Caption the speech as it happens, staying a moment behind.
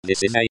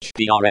This is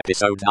HPR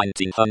episode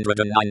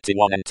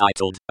 1991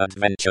 entitled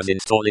Adventures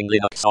Installing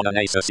Linux on an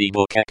Asus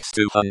EeeBook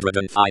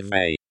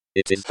X205A.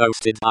 It is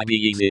hosted by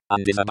EeeBook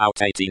and is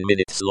about 18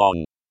 minutes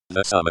long.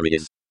 The summary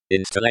is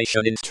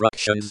installation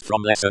instructions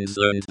from lessons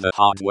learned the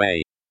hard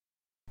way.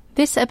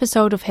 This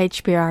episode of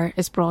HPR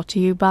is brought to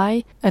you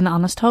by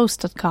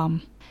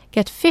anhonesthost.com.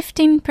 Get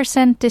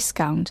 15%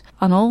 discount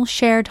on all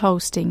shared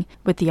hosting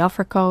with the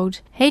offer code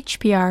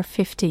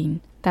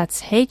HPR15.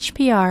 That's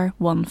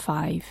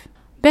HPR15.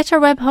 Better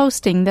web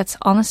hosting that's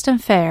honest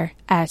and fair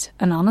at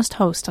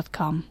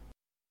anhonesthost.com.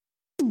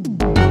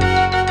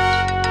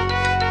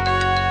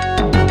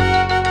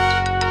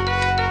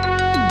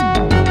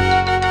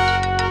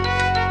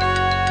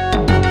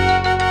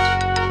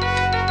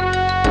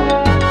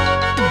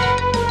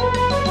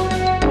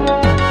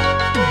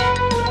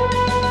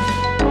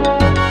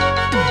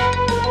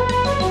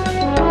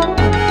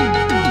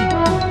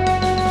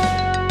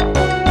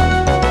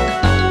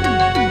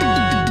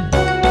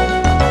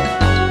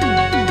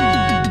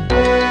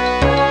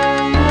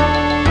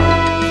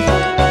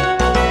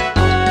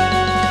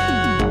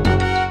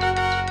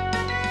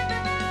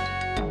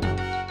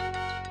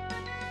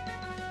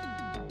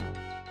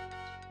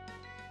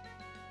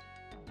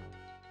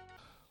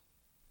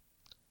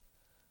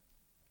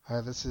 Hi,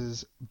 this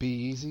is Be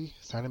Easy,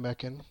 signing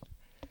back in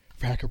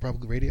for Hacker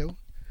Public Radio.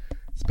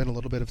 It's been a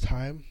little bit of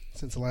time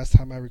since the last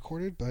time I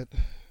recorded, but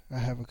I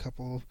have a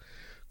couple of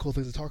cool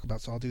things to talk about,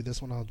 so I'll do this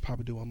one. I'll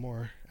probably do one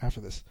more after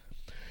this.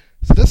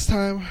 So this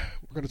time,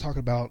 we're going to talk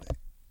about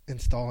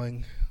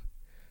installing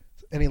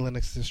any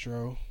Linux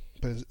distro,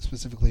 but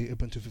specifically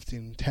Ubuntu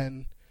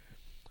 15.10,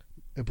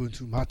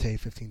 Ubuntu Mate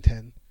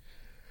 15.10,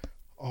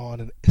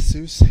 on an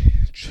Asus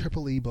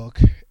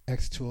EeeBook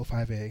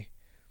X205A.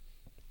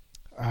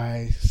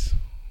 I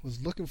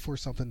was looking for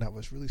something that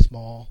was really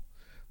small,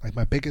 like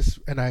my biggest,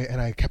 and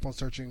I kept on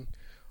searching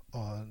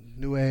on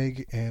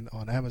Newegg and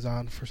on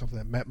Amazon for something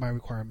that met my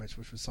requirements,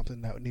 which was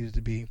something that needed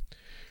to be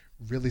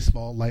really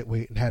small,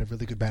 lightweight, and had a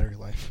really good battery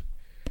life.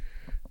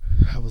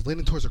 I was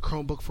leaning towards a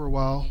Chromebook for a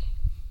while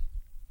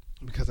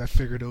because I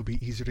figured it would be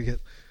easier to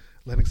get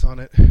Linux on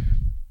it.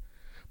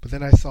 But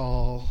then I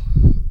saw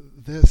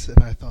this,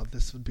 and I thought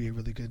this would be a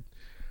really good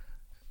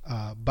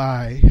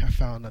buy. I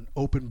found an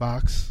open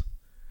box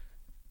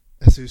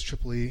Asus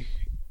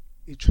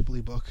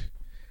EeeBook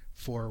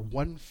for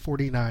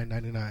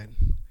 $149.99,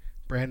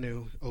 brand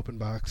new open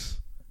box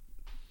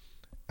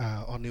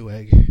on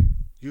Newegg.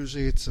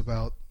 Usually it's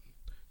about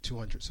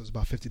 $200, so it's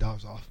about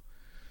 $50 off.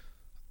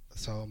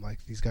 So I'm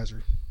like, these guys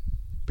are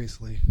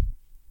basically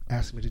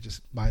asking me to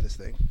just buy this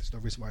thing. There's no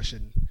reason why I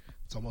shouldn't.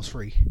 It's almost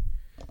free.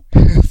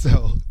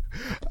 So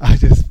I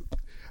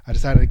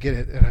decided to get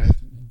it, and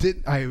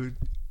I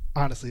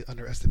honestly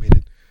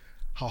underestimated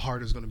how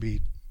hard it was going to be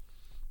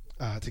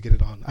to get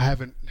it on. I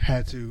haven't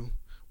had to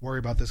worry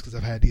about this because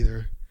I've had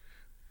either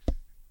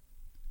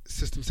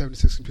System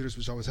 76 computers,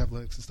 which always have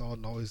Linux installed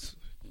and always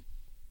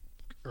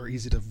are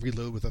easy to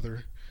reload with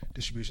other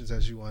distributions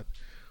as you want,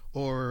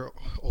 or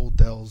old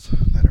Dells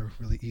that are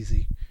really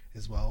easy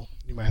as well.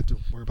 You might have to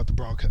worry about the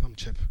Broadcom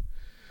chip,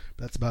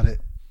 but that's about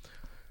it.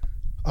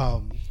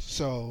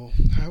 So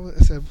I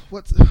said,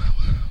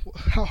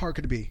 how hard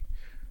could it be?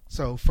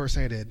 So first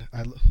thing I did,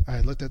 I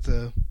looked at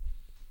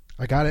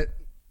I got it.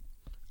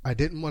 I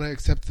didn't want to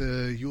accept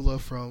the EULA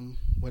from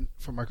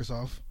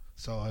Microsoft,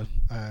 so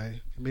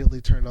I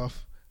immediately turned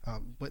off,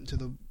 went into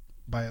the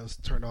BIOS,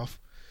 turned off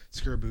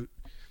Secure Boot,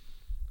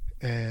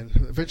 and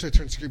eventually I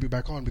turned Secure Boot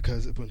back on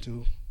because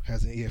Ubuntu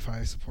has an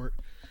EFI support,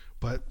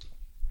 but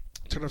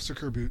turned off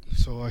Secure Boot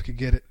so I could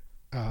get it,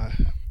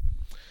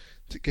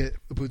 to get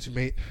Ubuntu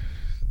Mate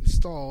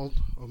installed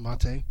on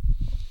Mate,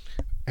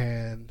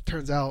 and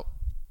turns out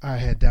I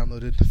had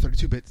downloaded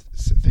 32-bit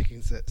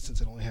thinking that since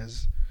it only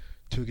has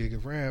 2 gig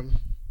of RAM,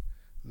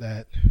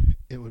 that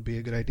it would be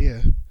a good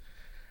idea.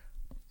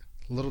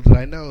 Little did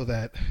I know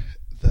that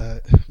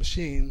the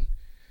machine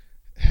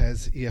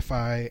has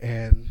EFI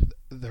and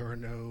there are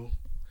no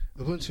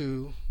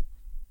Ubuntu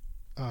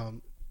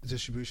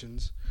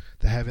distributions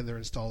that have in their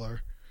installer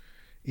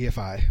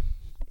EFI.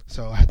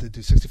 So I had to do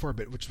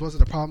 64-bit, which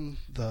wasn't a problem.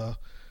 The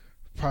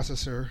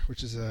processor,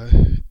 which is a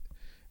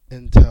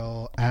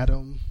Intel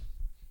Atom,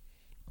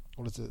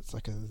 what is it? It's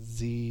like a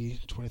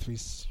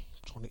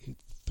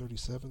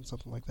Z232837,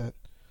 something like that.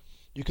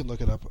 You can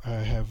look it up. I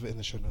have in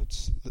the show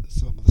notes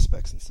some of the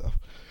specs and stuff.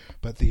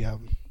 But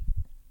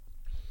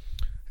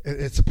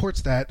it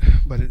supports that,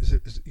 but it's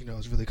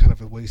really kind of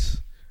a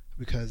waste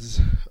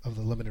because of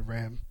the limited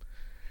RAM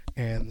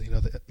and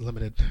the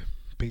limited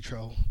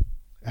Bay-Trail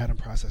Atom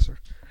processor.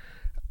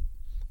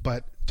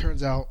 But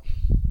turns out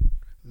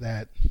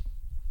that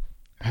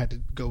I had to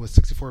go with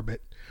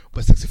 64-bit,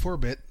 but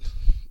 64-bit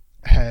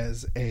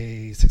has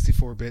a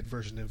 64-bit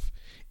version of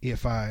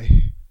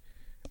EFI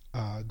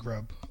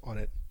grub on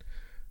it.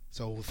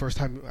 So the first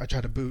time I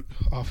tried to boot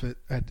off it,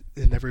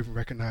 it never even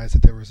recognized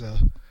that there was a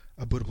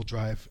bootable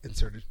drive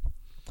inserted.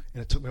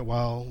 And it took me a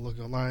while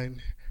looking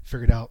online,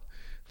 figured out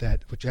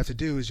that what you have to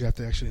do is you have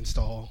to actually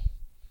install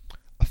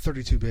a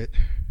 32-bit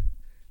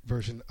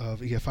version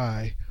of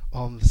EFI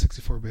on the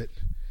 64-bit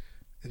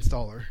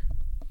installer.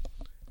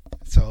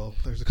 So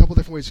there's a couple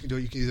different ways you can do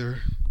it. You can either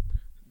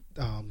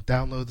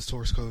download the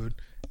source code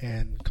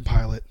and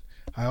compile it.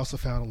 I also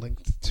found a link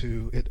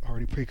to it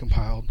already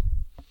pre-compiled,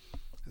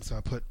 and so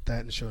I put that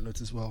in the show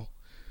notes as well.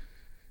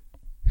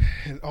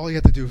 And all you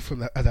have to do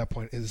at that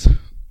point is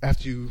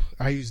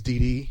I use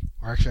DD,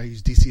 or actually I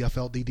use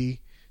DCFL DD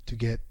to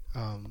get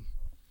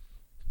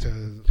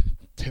to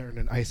turn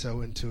an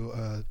ISO into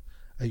a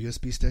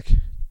USB stick,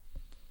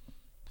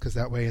 because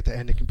that way at the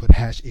end it can put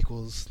hash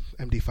equals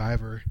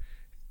MD5 or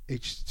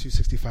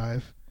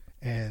H265,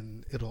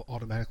 and it'll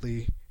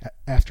automatically,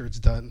 after it's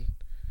done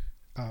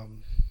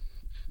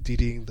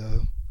DDing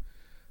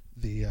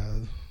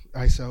the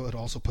ISO, it'll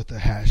also put the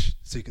hash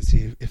so you can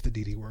see if the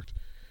DD worked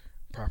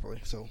properly.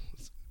 So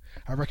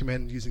I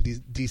recommend using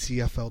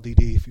DCFL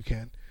DD if you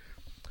can.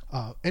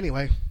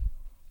 Anyway,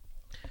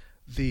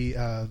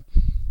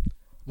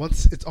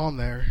 once it's on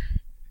there,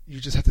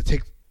 you just have to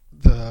take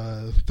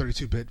the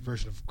 32-bit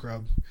version of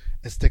Grub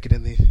and stick it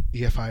in the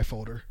EFI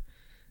folder.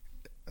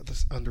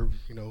 That's under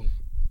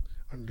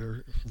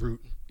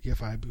root,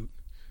 EFI boot.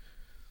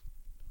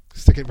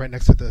 Stick it right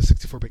next to the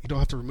 64-bit. You don't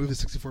have to remove the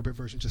 64-bit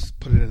version, just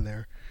put it in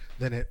there.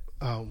 Then it,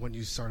 when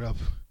you start up,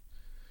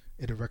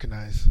 it'll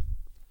recognize.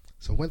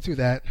 So went through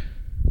that,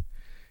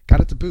 got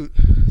it to boot,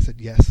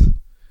 said yes.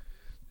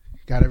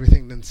 Got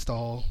everything to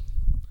install.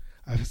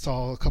 I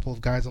saw a couple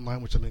of guides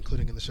online, which I'm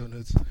including in the show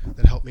notes,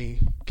 that helped me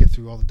get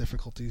through all the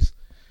difficulties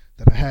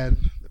that I had.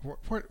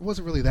 It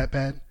wasn't really that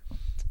bad.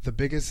 The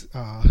biggest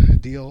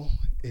deal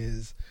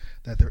is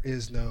that there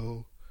is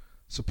no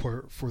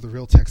support for the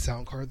Realtek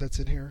sound card that's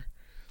in here.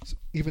 So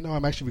even though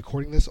I'm actually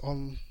recording this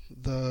on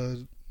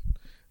the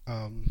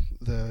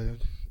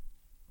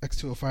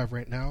X205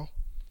 right now,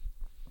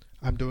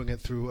 I'm doing it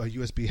through a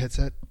USB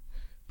headset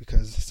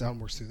because the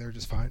sound works through there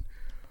just fine.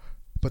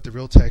 But the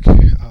Realtek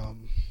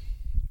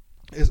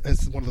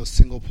is one of those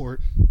single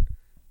port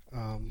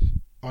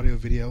audio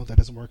video that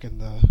doesn't work,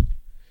 and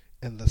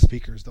the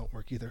speakers don't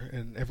work either,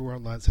 and everywhere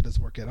online said it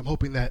doesn't work yet. I'm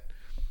hoping that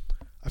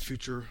a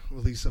future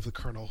release of the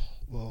kernel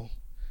will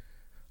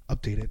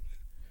update it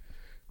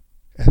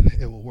and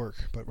it will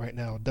work, but right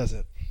now it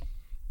doesn't.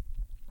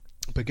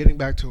 But getting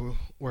back to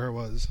where it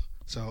was,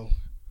 so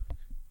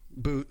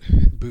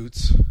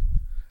boots.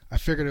 I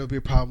figured it would be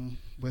a problem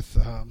with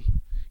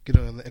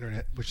getting on the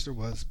internet, which there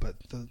was, but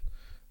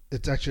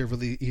it's actually a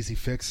really easy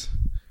fix.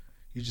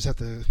 You just have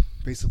to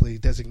basically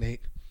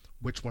designate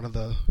which one of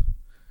the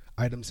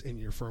items in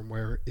your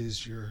firmware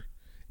is your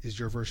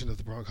version of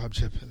the Broadcom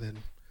chip, and then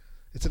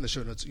it's in the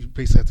show notes. You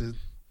basically have to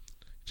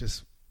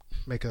just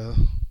make a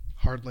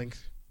hard link,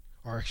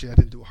 or actually I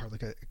didn't do a hard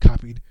link. I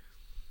copied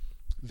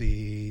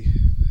the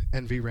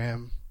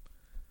NVRAM.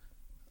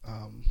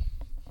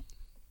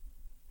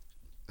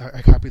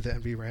 I copied the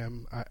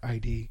NVRAM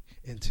ID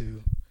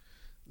into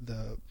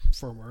the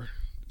firmware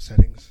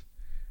settings,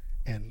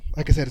 and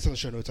like I said, it's in the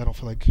show notes. I don't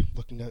feel like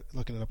looking it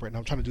up right now.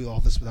 I'm trying to do all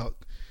this without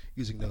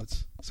using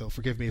notes, so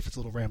forgive me if it's a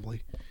little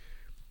rambly,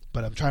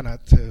 but I'm trying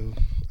not to.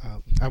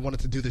 I wanted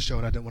to do the show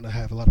and I didn't want to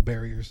have a lot of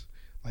barriers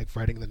like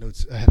writing the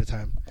notes ahead of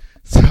time,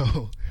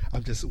 so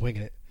I'm just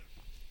winging it.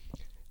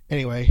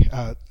 Anyway,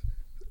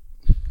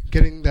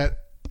 getting that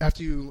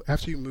after you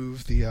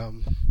move the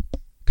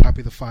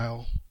copy the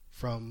file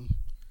from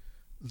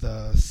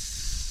the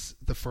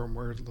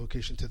firmware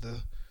location to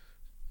the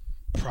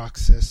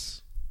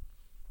Proxys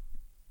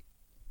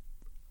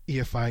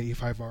EFI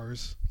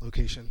E5Rs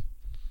location,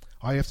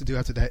 all you have to do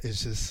after that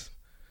is just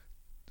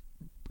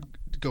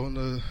go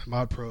into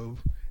mod probe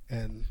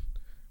and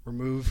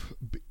remove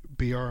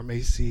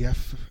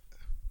BRMACF,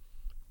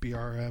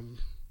 BRM,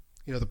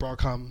 the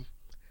Broadcom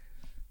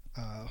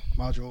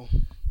module,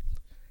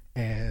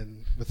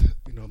 and with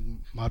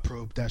mod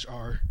probe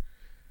 -R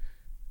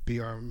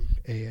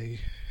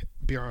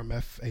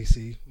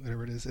BRMFAC,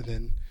 whatever it is, and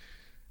then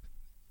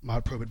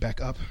mod probe it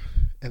back up,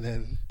 and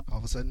then all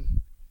of a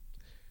sudden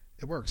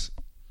it works,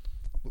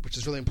 which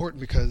is really important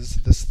because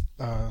this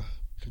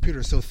computer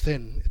is so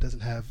thin it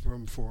doesn't have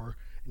room for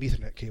an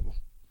Ethernet cable.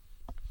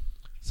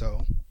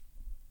 So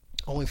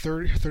only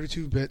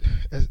 32-bit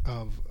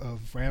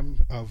of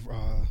RAM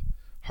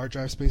hard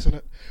drive space on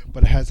it,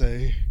 but it has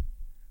a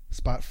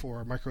spot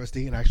for micro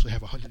SD, and I actually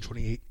have a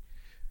 128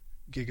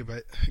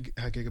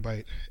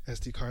 gigabyte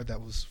SD card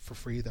that was for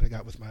free that I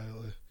got with my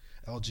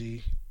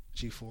LG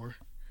G4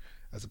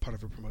 as a part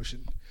of a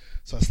promotion.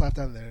 So I slapped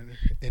that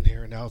in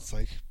here, and now it's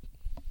like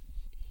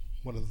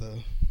one of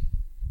the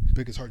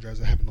biggest hard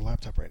drives I have in the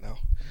laptop right now.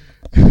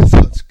 So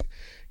it's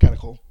kind of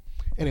cool.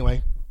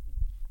 Anyway,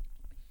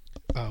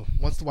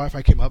 once the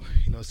Wi-Fi came up,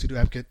 sudo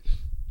apt-get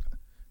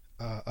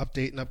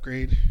update and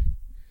upgrade,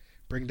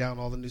 bring down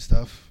all the new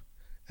stuff,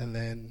 and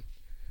then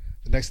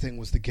the next thing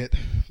was to get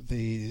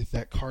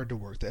that card to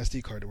work, the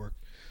SD card to work.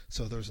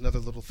 So there's another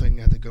little thing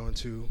I had to go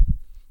into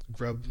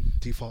Grub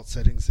default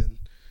settings and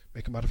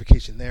make a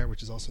modification there,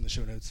 which is also in the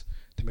show notes,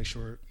 to make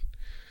sure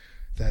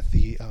that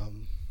the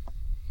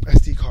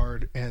SD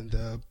card and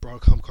the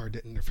Broadcom card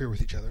didn't interfere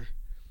with each other.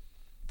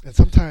 And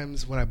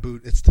sometimes when I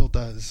boot, it still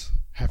does.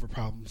 have a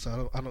problem.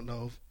 So I don't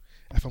know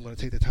if I'm going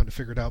to take the time to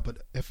figure it out. But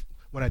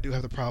when I do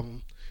have the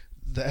problem,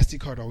 the SD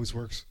card always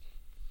works,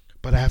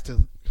 but I have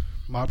to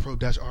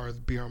modprobe-R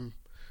be on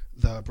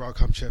the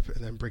Broadcom chip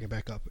and then bring it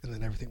back up, and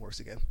then everything works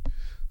again.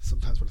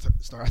 Sometimes when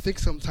it starts, I think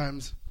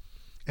sometimes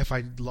if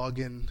I log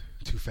in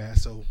too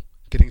fast, so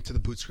getting to the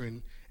boot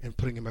screen and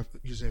putting in my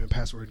username and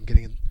password and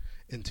getting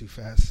in too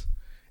fast,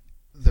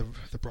 the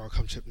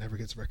Broadcom chip never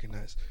gets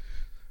recognized.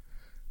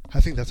 I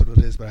think that's what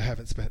it is, but I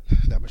haven't spent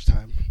that much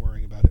time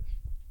worrying about it.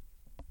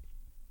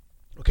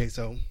 Okay,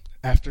 so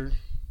after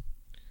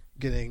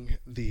getting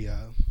the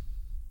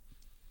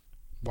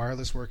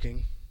wireless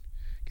working,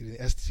 getting the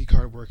SD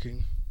card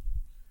working,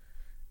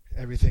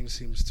 everything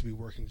seems to be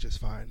working just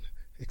fine,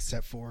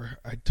 except for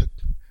I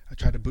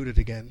tried to boot it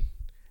again,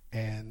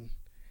 and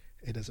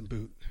it doesn't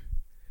boot.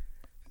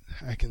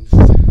 I can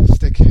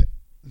stick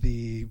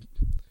the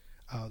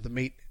Ubuntu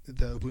Mate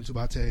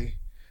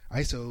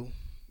ISO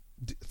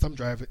thumb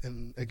drive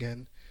in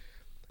again,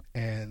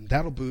 and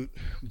that'll boot,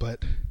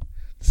 but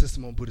the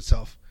system won't boot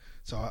itself.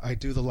 So I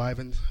do the live,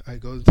 and I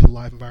go into the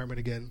live environment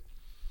again.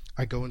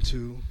 I go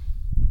into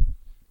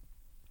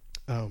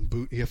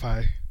boot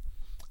EFI.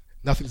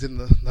 Nothing's in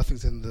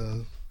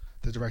the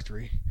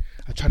directory.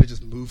 I try to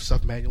just move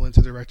stuff manually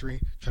into the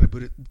directory. Try to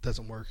boot it,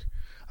 doesn't work.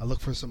 I look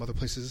for some other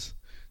places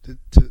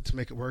to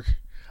make it work.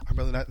 I'm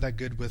really not that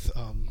good with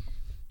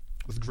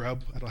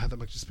Grub. I don't have that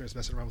much experience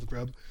messing around with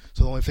Grub.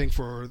 So the only thing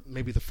for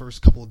maybe the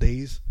first couple of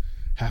days,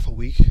 half a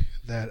week,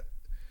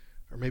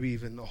 or maybe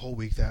even a whole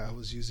week that I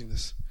was using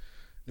this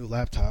new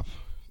laptop,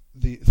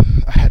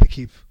 I had to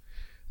keep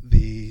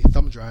the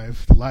thumb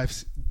drive, the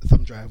live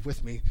thumb drive,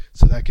 with me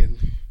so that I can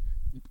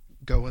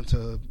go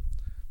into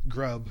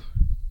Grub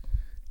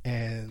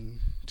and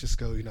just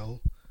go,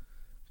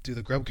 do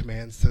the Grub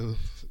commands to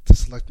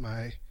select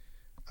my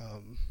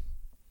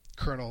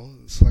kernel,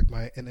 select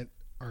my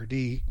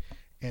init-rd,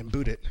 and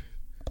boot it.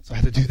 So I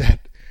had to do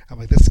that. I'm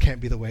like, this can't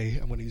be the way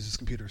I'm going to use this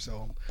computer.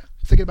 So I'm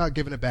thinking about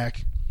giving it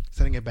back,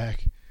 sending it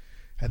back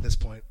at this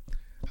point.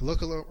 I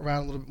look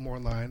around a little bit more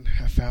online.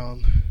 I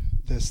found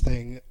this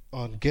thing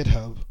on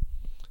GitHub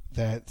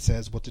that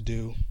says what to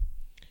do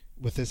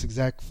with this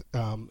exact,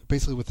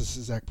 basically with this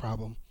exact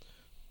problem.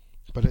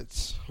 But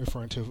it's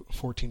referring to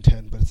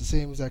 1410, but it's the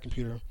same exact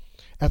computer.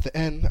 At the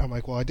end, I'm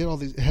like, well, I did all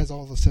these. It has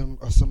all the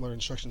similar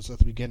instructions at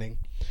the beginning,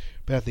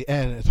 but at the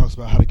end, it talks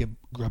about how to get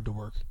Grub to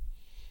work.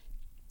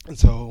 And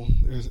so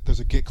there's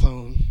a git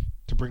clone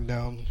to bring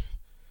down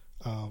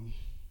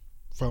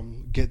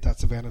from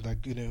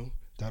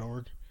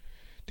git.savannah.gnu.org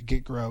to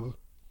get Grub,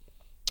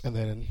 and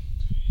then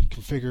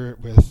configure it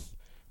with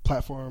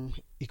platform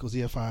equals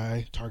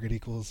EFI, target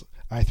equals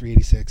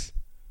i386,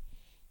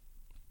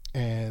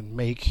 and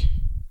make,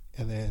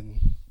 and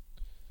then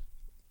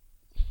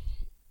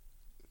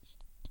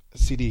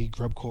cd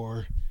grub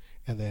core,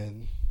 and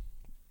then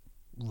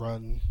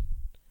run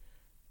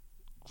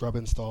grub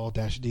install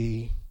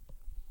 -d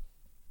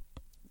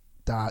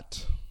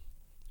dot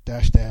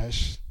dash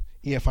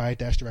EFI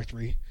dash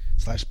directory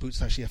 /boot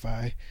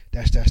 /EFI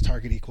dash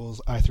target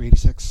equals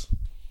i386,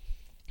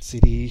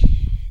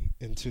 cd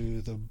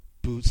into the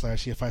boot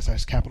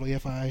 /EFI capital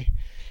EFI,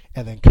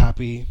 and then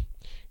copy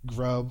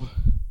grub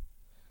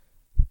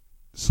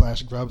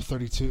 /grub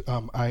 32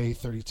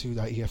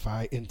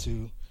 i32.efi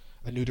into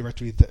a new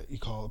directory that you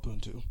call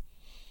Ubuntu.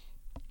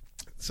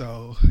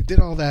 So I did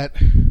all that.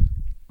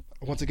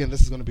 Once again,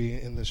 this is going to be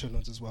in the show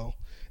notes as well.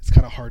 It's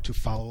kind of hard to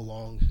follow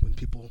along when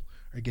people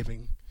are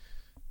giving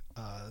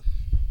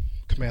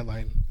command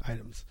line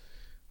items.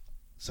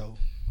 So,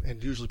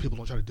 and usually people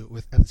don't try to do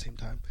it at the same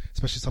time,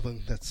 especially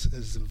something that's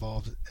as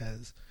involved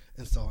as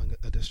installing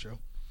a distro.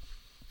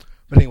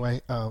 But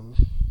anyway,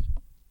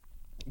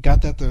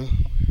 got that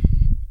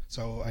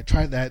so I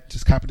tried that,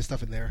 just copied the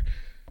stuff in there,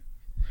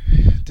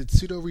 did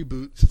sudo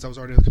reboot since I was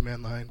already on the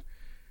command line,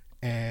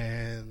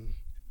 and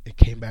it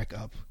came back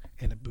up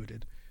and it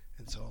booted.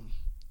 And so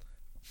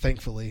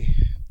thankfully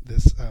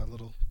this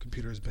little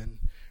computer has been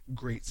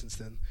great since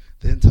then.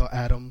 The Intel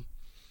Atom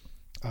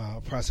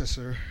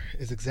processor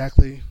is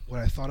exactly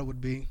what I thought it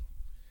would be,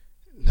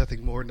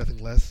 nothing more, nothing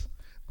less.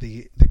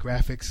 The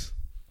graphics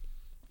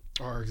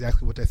are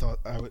exactly what I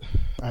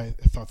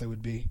thought they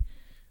would be.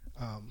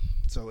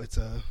 So it's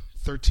a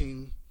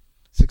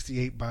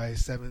 1366 by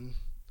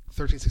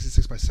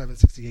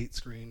 768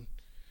 screen,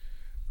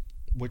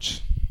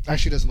 which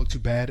actually doesn't look too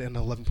bad in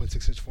an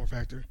 11.6 inch form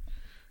factor.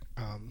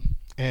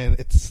 And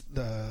it's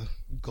the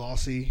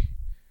glossy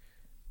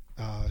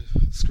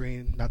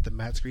screen, not the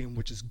matte screen,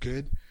 which is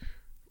good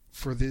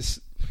for this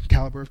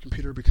caliber of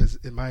computer, because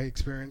in my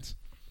experience,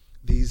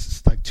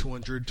 these like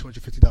 $200,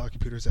 $250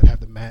 computers that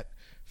have the matte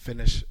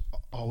finish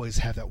always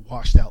have that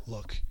washed out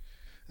look.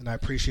 And I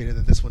appreciated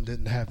that this one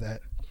didn't have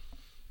that.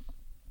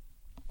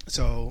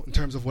 So in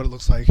terms of what it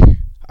looks like,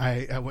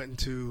 I went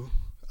into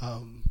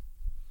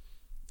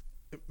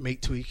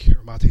Mate Tweak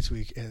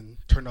and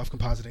turned off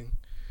compositing,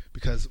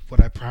 because what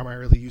I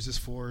primarily use this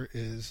for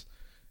is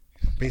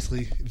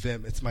basically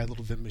Vim. It's my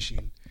little Vim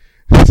machine.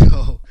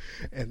 So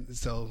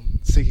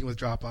syncing with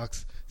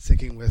Dropbox,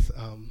 syncing with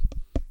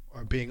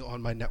or being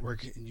on my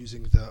network and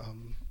using the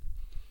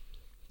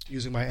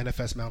using my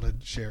NFS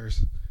mounted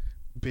shares,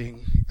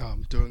 doing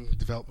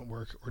development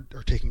work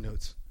or taking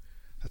notes.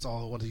 That's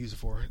all I want to use it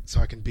for. So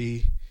I can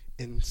be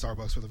in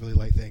Starbucks with a really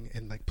light thing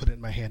and like put it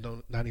in my hand,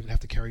 not even have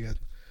to carry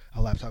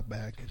a laptop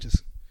bag, and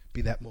just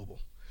be that mobile.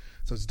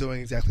 So it's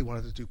doing exactly what I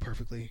wanted to do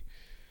perfectly.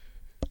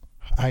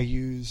 I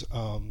use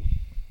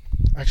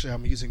actually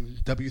I'm using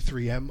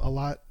W3M a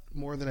lot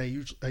more than I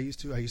used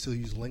to. I used to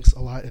use Lynx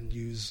a lot and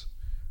use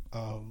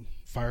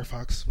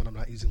Firefox when I'm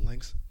not using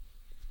Lynx.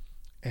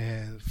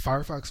 And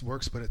Firefox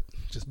works, but it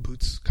just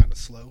boots kind of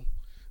slow.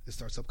 It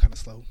starts up kind of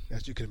slow,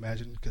 as you can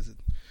imagine, because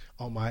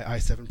on my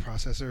i7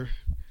 processor,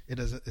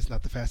 it's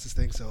not the fastest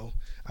thing. So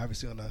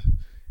obviously on a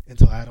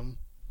Intel Atom,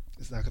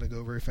 it's not going to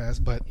go very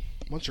fast. But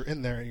once you're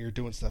in there and you're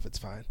doing stuff, it's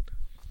fine.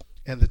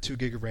 And the 2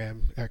 gig of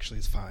RAM actually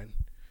is fine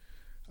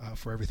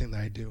for everything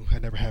that I do. I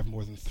never have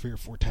more than 3 or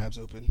 4 tabs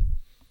open.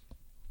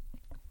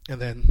 And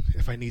then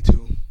if I need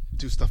to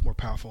do stuff more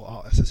powerful,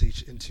 I'll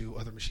SSH into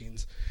other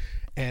machines.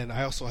 And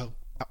I also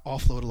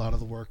offload a lot of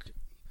the work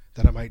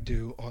that I might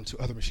do onto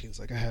other machines.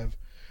 Like I have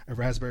a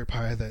Raspberry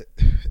Pi that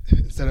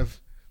instead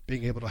of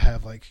being able to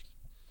have like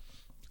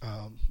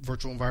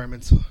virtual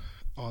environments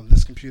on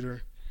this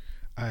computer,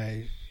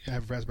 I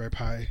have Raspberry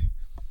Pi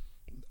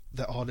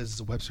that all it is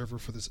a web server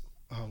for this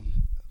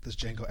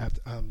Django app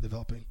I'm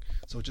developing.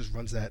 So it just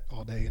runs that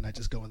all day, and I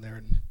just go in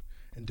there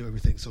and do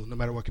everything. So no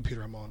matter what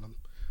computer I'm on, I'm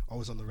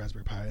always on the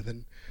Raspberry Pi. And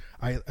then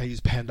I use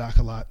Pandoc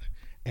a lot,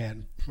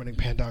 and running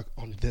Pandoc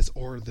on this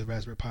or the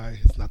Raspberry Pi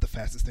is not the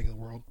fastest thing in the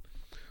world.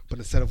 But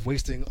instead of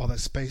wasting all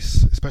that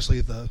space, especially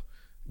the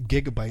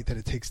gigabyte that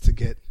it takes to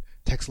get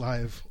text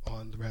live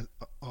on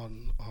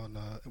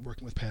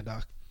working with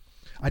Pandoc,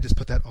 I just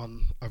put that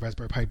on a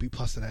Raspberry Pi B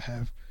Plus that I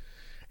have.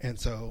 And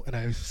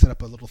I set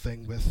up a little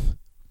thing with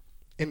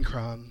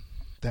Incron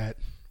that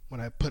when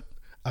I put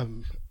a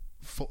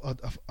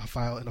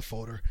file in a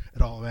folder,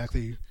 it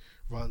automatically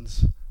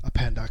runs a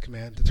Pandoc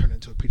command to turn it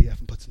into a PDF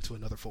and puts it into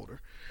another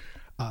folder.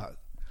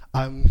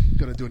 I'm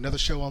going to do another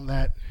show on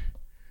that,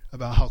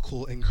 about how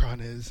cool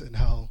Incron is and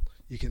how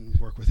you can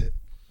work with it.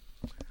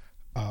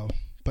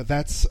 But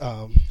that's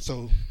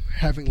so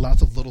having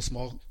lots of little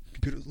small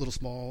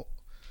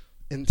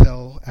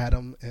Intel,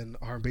 Atom, and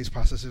ARM-based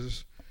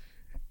processors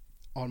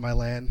on my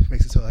LAN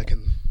makes it so I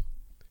can,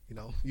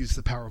 use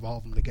the power of all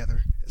of them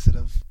together instead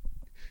of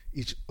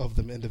each of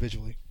them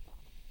individually.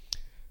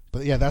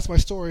 But yeah, that's my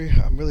story.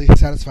 I'm really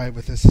satisfied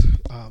with this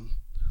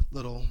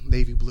little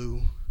navy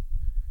blue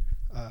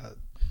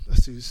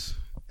Asus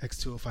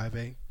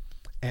X205A,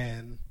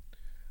 and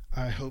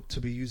I hope to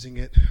be using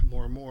it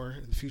more and more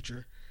in the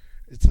future.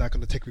 It's not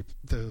going to take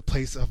the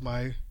place of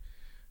my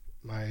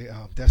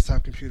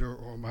desktop computer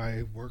or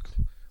my work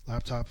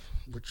laptop,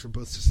 which are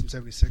both System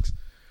 76.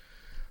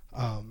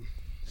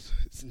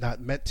 It's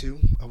not meant to.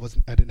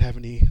 I didn't have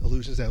any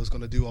illusions that I was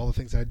going to do all the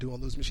things that I do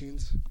on those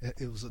machines.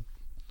 It was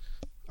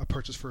a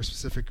purchase for a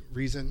specific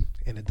reason,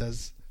 and it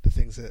does the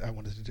things that I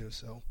wanted to do.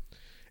 So,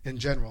 in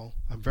general,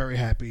 I'm very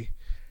happy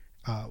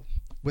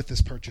with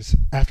this purchase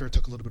after it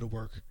took a little bit of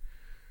work.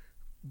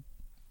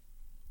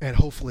 And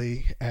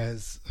hopefully,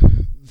 as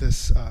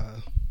this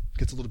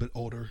gets a little bit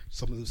older,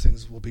 some of those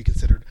things will be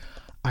considered.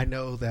 I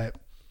know that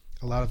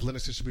a lot of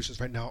Linux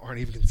distributions right now aren't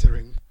even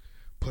considering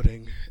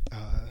putting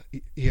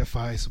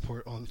EFI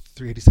support on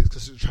 386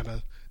 because they're trying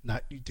to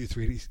not do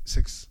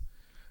 386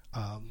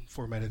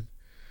 formatted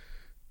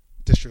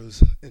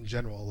distros in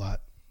general a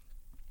lot.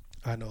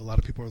 I know a lot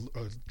of people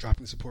are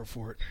dropping support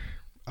for it.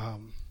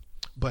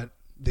 But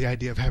the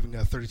idea of having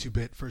a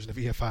 32-bit version of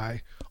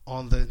EFI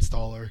on the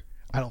installer,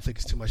 I don't think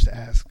it's too much to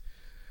ask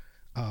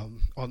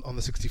on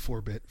the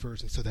 64-bit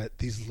version, so that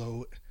these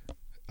low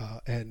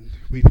end,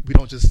 we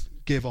don't just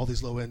give all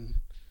these low-end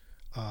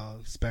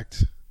spec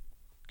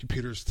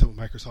computers to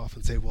Microsoft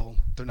and say, well,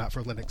 they're not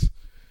for Linux.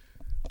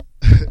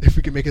 If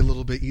we can make it a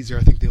little bit easier,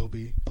 I think they'll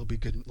be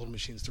good little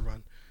machines to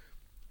run.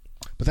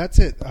 But that's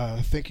it.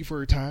 Thank you for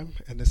your time,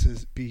 and this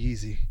is Be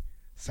Easy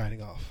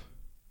signing off.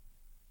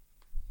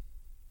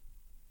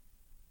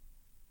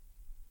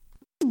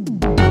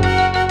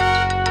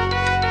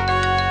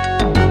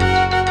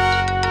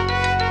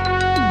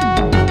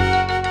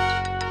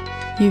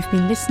 You've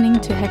been listening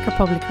to Hacker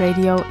Public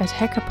Radio at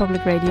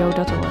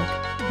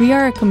hackerpublicradio.org. We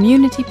are a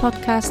community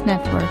podcast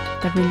network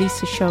that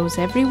releases shows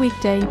every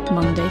weekday,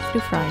 Monday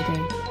through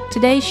Friday.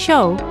 Today's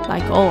show,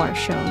 like all our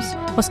shows,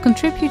 was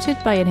contributed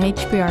by an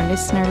HPR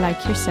listener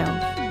like yourself.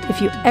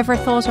 If you ever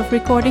thought of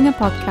recording a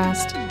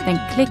podcast, then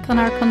click on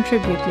our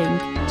contribute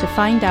link to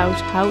find out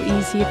how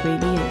easy it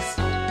really is.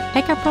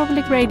 Hacker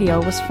Public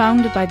Radio was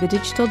founded by the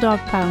Digital Dog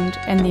Pound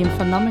and the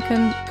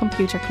Infonomicon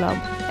Computer Club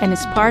and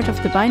is part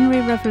of the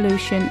binary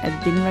revolution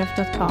at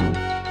binrev.com.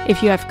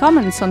 If you have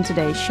comments on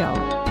today's show,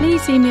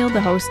 please email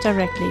the host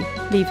directly,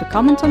 leave a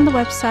comment on the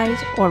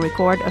website, or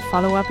record a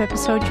follow-up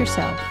episode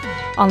yourself.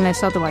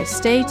 Unless otherwise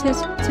stated,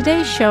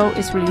 today's show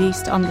is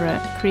released under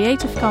a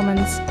Creative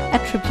Commons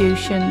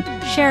Attribution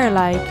Share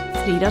Alike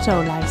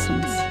 3.0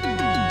 license.